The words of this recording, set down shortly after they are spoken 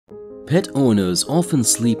Pet owners often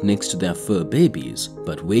sleep next to their fur babies,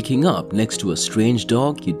 but waking up next to a strange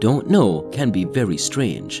dog you don't know can be very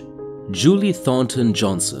strange. Julie Thornton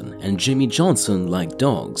Johnson and Jimmy Johnson like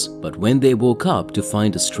dogs, but when they woke up to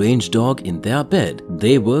find a strange dog in their bed,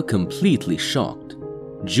 they were completely shocked.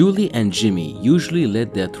 Julie and Jimmy usually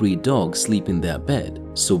let their 3 dogs sleep in their bed,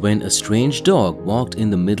 so when a strange dog walked in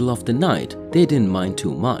the middle of the night, they didn't mind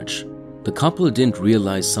too much. The couple didn't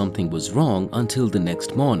realize something was wrong until the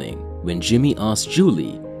next morning, when Jimmy asked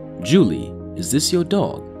Julie, "Julie, is this your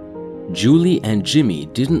dog?" Julie and Jimmy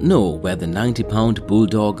didn't know where the 90-pound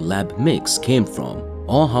Bulldog Lab mix came from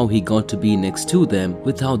or how he got to be next to them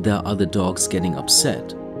without their other dogs getting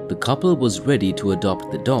upset. The couple was ready to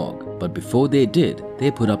adopt the dog, but before they did, they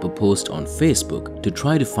put up a post on Facebook to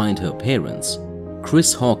try to find her parents.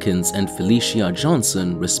 Chris Hawkins and Felicia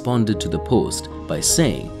Johnson responded to the post by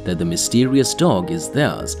saying that the mysterious dog is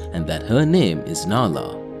theirs and that her name is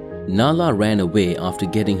Nala. Nala ran away after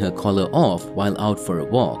getting her collar off while out for a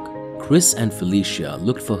walk. Chris and Felicia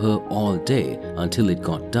looked for her all day until it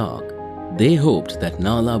got dark. They hoped that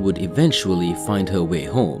Nala would eventually find her way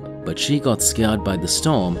home, but she got scared by the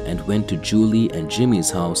storm and went to Julie and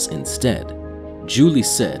Jimmy's house instead. Julie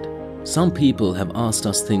said, "Some people have asked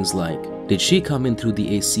us things like, did she come in through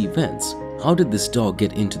the AC vents? How did this dog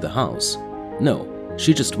get into the house? No,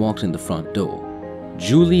 she just walked in the front door."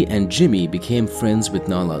 Julie and Jimmy became friends with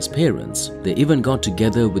Nala's parents. They even got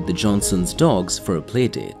together with the Johnsons' dogs for a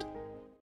playdate.